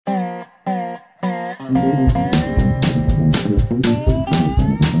Okay,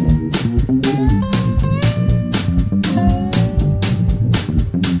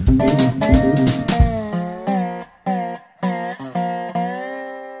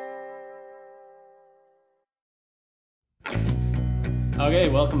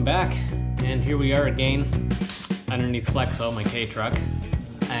 welcome back, and here we are again underneath Flexo, my Kei Truck,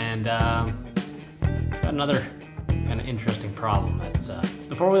 and got another kind of interesting problem. That's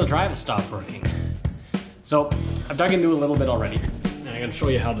the four-wheel drive has stopped working. So I've dug into it a little bit already, and I'm going to show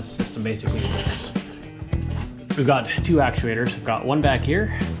you how the system basically works. We've got two actuators. We've got one back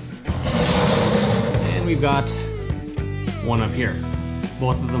here, and we've got one up here.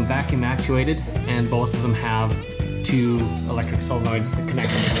 Both of them vacuum actuated, and both of them have two electric solenoids that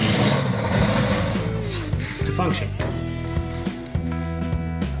connect them to function.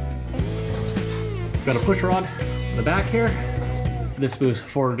 We've got a push rod on the back here. This moves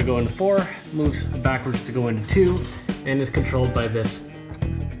forward to go into 4, moves backwards to go into 2, and is controlled by this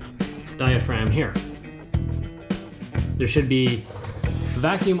diaphragm here. There should be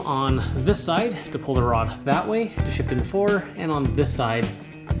vacuum on this side to pull the rod that way to shift into 4, and on this side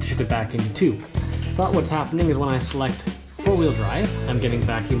to shift it back into 2. But what's happening is when I select four-wheel drive, I'm getting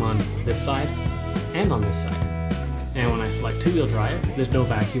vacuum on this side and on this side. And when I select two-wheel drive, there's no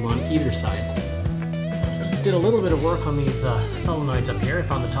vacuum on either side. Did a little bit of work on these solenoids up here. I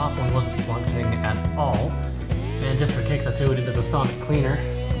found the top one wasn't functioning at all. And just for kicks, I threw it into the sonic cleaner.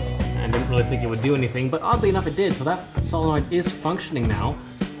 I didn't really think it would do anything, but oddly enough it did. So that solenoid is functioning now.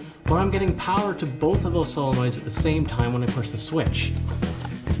 But I'm getting power to both of those solenoids at the same time when I push the switch.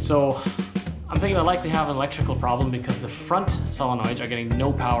 So I'm thinking I likely have an electrical problem because the front solenoids are getting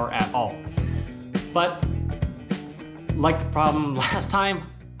no power at all. But like the problem last time,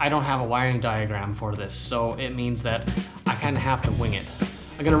 I don't have a wiring diagram for this, so it means that I kind of have to wing it.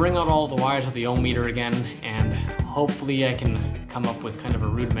 I'm gonna ring out all the wires with the ohm meter again, and hopefully I can come up with kind of a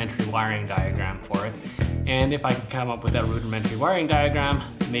rudimentary wiring diagram for it. And if I can come up with that rudimentary wiring diagram,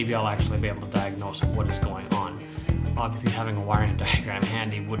 maybe I'll actually be able to diagnose what is going on. Obviously having a wiring diagram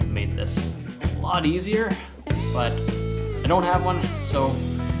handy would have made this a lot easier, but I don't have one, so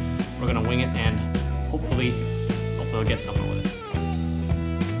we're gonna wing it and hopefully I'll get somewhere with it.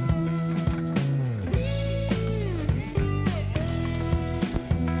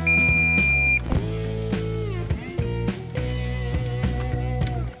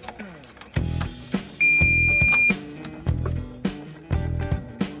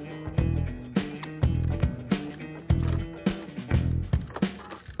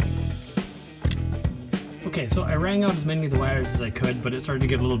 Okay, so I rang out as many of the wires as I could, but it started to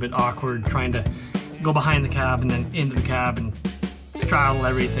get a little bit awkward trying to go behind the cab and then into the cab and straddle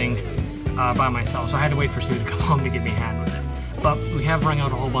everything by myself. So I had to wait for Sue to come home to give me a hand with it. But we have rung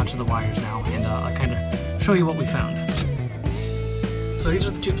out a whole bunch of the wires now, and I'll kind of show you what we found. So these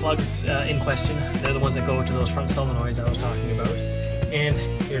are the two plugs in question. They're the ones that go to those front solenoids I was talking about. And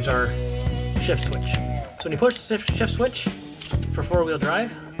here's our shift switch. So when you push the shift switch for four-wheel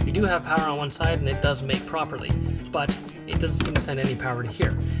drive, you do have power on one side and it does make properly, but it doesn't seem to send any power to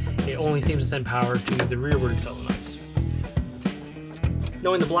here. It only seems to send power to the rearward solenoids.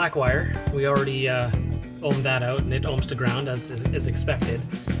 Knowing the black wire, we already ohmed that out, and it ohms to ground as expected.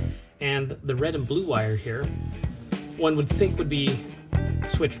 And the red and blue wire here, one would think would be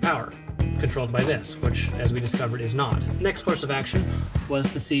switched power, controlled by this, which, as we discovered, is not. Next course of action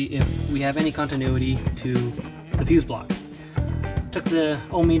was to see if we have any continuity to the fuse block. Took the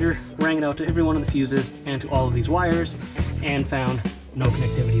ohm meter, rang it out to every one of the fuses and to all of these wires, and found no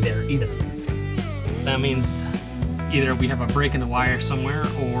connectivity there either. That means either we have a break in the wire somewhere,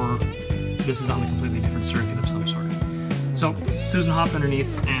 or this is on a completely different circuit of some sort. So Susan hopped underneath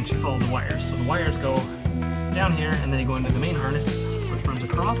and she followed the wires. So the wires go down here and then they go into the main harness, which runs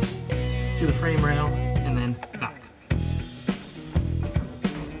across to the frame rail and then back.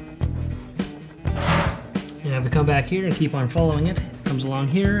 You have to come back here and keep on following it. It comes along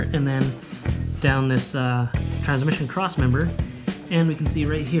here and then down this transmission cross member, and we can see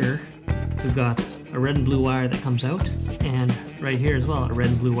right here we've got a red and blue wire that comes out, and right here as well a red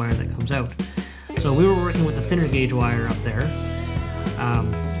and blue wire that comes out. So we were working with a thinner gauge wire up there.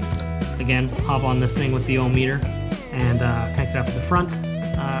 Again, hop on this thing with the ohm meter and connect it up to the front,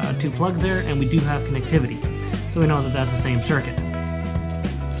 two plugs there, and we do have connectivity. So we know that that's the same circuit.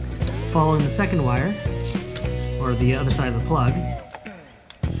 Following the second wire, or the other side of the plug,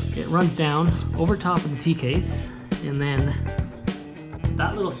 it runs down over top of the T-case, and then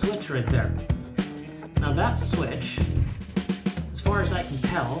that little switch right there. Now that switch, as far as I can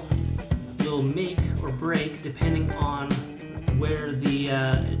tell, will make or break depending on where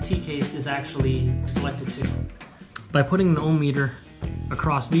the T-case is actually selected to. By putting an ohm meter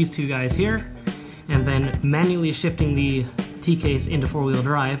across these two guys here, and then manually shifting the T-case into four-wheel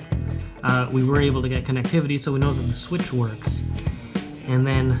drive, we were able to get connectivity, so we know that the switch works. And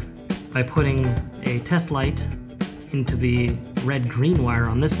then by putting a test light into the red-green wire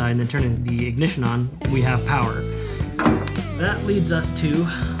on this side and then turning the ignition on, we have power. That leads us to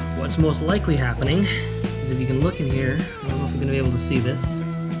what's most likely happening. Is if you can look in here, I don't know if you're going to be able to see this,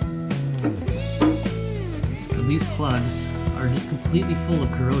 but these plugs are just completely full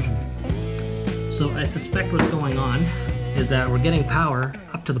of corrosion. So I suspect what's going on is that we're getting power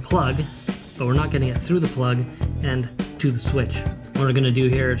up to the plug, but we're not getting it through the plug and to the switch. What we're going to do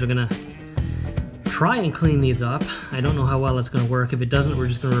here is we're going to try and clean these up. I don't know how well it's going to work. If it doesn't, we're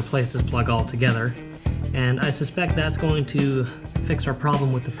just going to replace this plug altogether. And I suspect that's going to fix our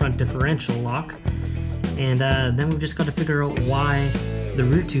problem with the front differential lock. And then we've just got to figure out why the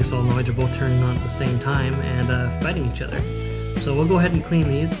rear two solenoids are both turning on at the same time and fighting each other. So we'll go ahead and clean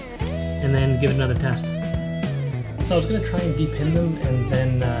these and then give it another test. So I was going to try and depin them and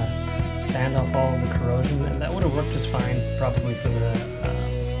then sand off all of the corrosion, and that would have worked just fine probably for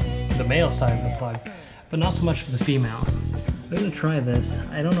the male side of the plug, but not so much for the female. I'm going to try this.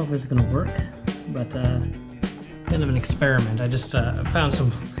 I don't know if it's going to work, but kind of an experiment. I just found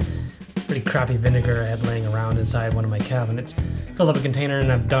some pretty crappy vinegar I had laying around inside one of my cabinets. Filled up a container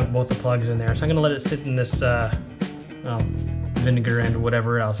and I've dunked both the plugs in there. So I'm going to let it sit in this vinegar and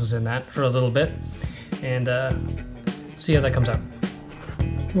whatever else is in that for a little bit and see how that comes out.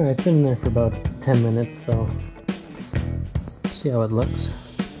 Alright, it's been in there for about 10 minutes, so see how it looks.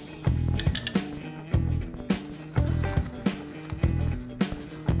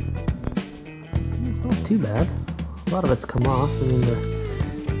 It's not too bad. A lot of it's come off. I mean,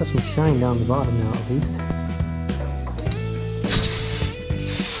 there's got some shine down the bottom now at least.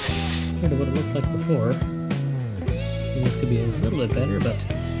 Compared to what it looked like before. And this could be a little bit better, but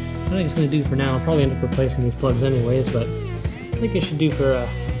I think it's going to do for now. I'll probably end up replacing these plugs anyways, but I think it should do for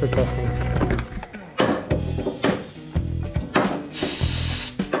testing.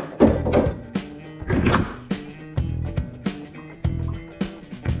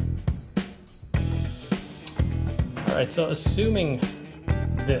 Alright, so assuming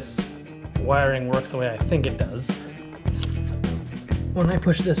this wiring works the way I think it does, when I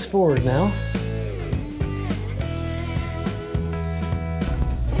push this forward now,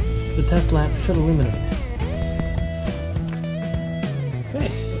 the test lamp should illuminate. Okay,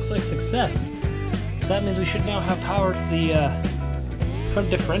 looks like success. So that means we should now have power to the front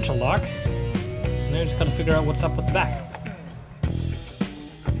differential lock. And now I just gotta figure out what's up with the back.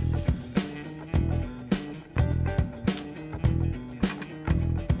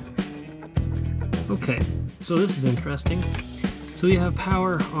 Okay, so this is interesting. So we have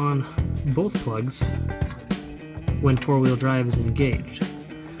power on both plugs when four-wheel drive is engaged,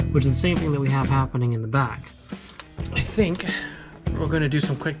 which is the same thing that we have happening in the back. I think we're going to do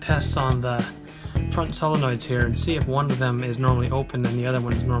some quick tests on the front solenoids here and see if one of them is normally open and the other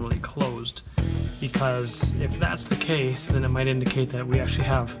one is normally closed. Because if that's the case, then it might indicate that we actually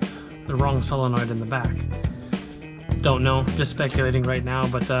have the wrong solenoid in the back. Don't know, just speculating right now,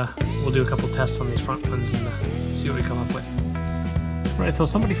 but we'll do a couple tests on these front ones and see what we come up with. Right, so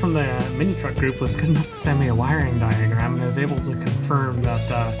somebody from the mini truck group was good enough to send me a wiring diagram, and I was able to confirm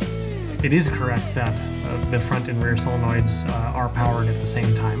that it is correct that the front and rear solenoids are powered at the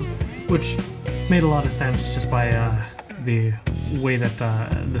same time, which made a lot of sense just by the way that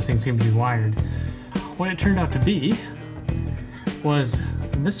this thing seemed to be wired. What it turned out to be was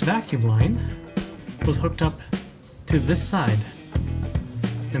this vacuum line was hooked up to this side,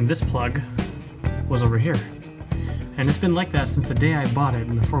 and this plug was over here. And it's been like that since the day I bought it,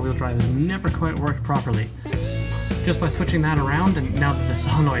 and the four-wheel drive has never quite worked properly. Just by switching that around, and now that the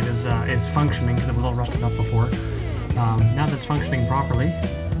solenoid is functioning, because it was all rusted up before, now that it's functioning properly,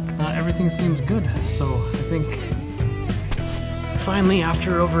 everything seems good. So I think finally,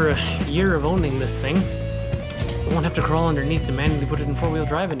 after over a year of owning this thing, I won't have to crawl underneath to manually put it in four-wheel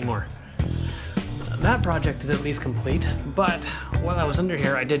drive anymore. That project is at least complete, but while I was under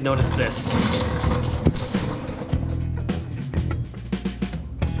here, I did notice this.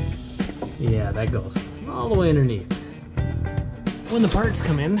 Yeah, that goes all the way underneath. When the parts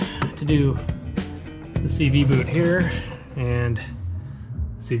come in to do the CV boot here and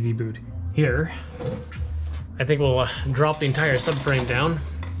CV boot here, I think we'll drop the entire subframe down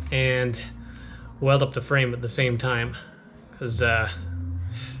and weld up the frame at the same time, because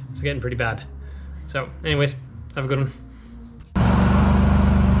it's getting pretty bad. So anyways, have a good one.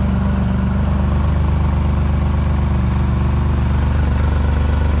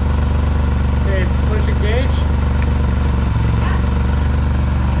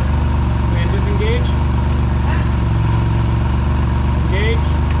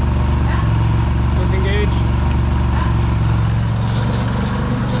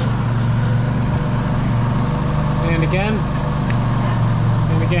 again,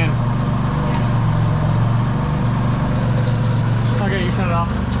 and again. Okay, you turn it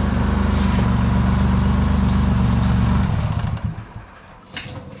off.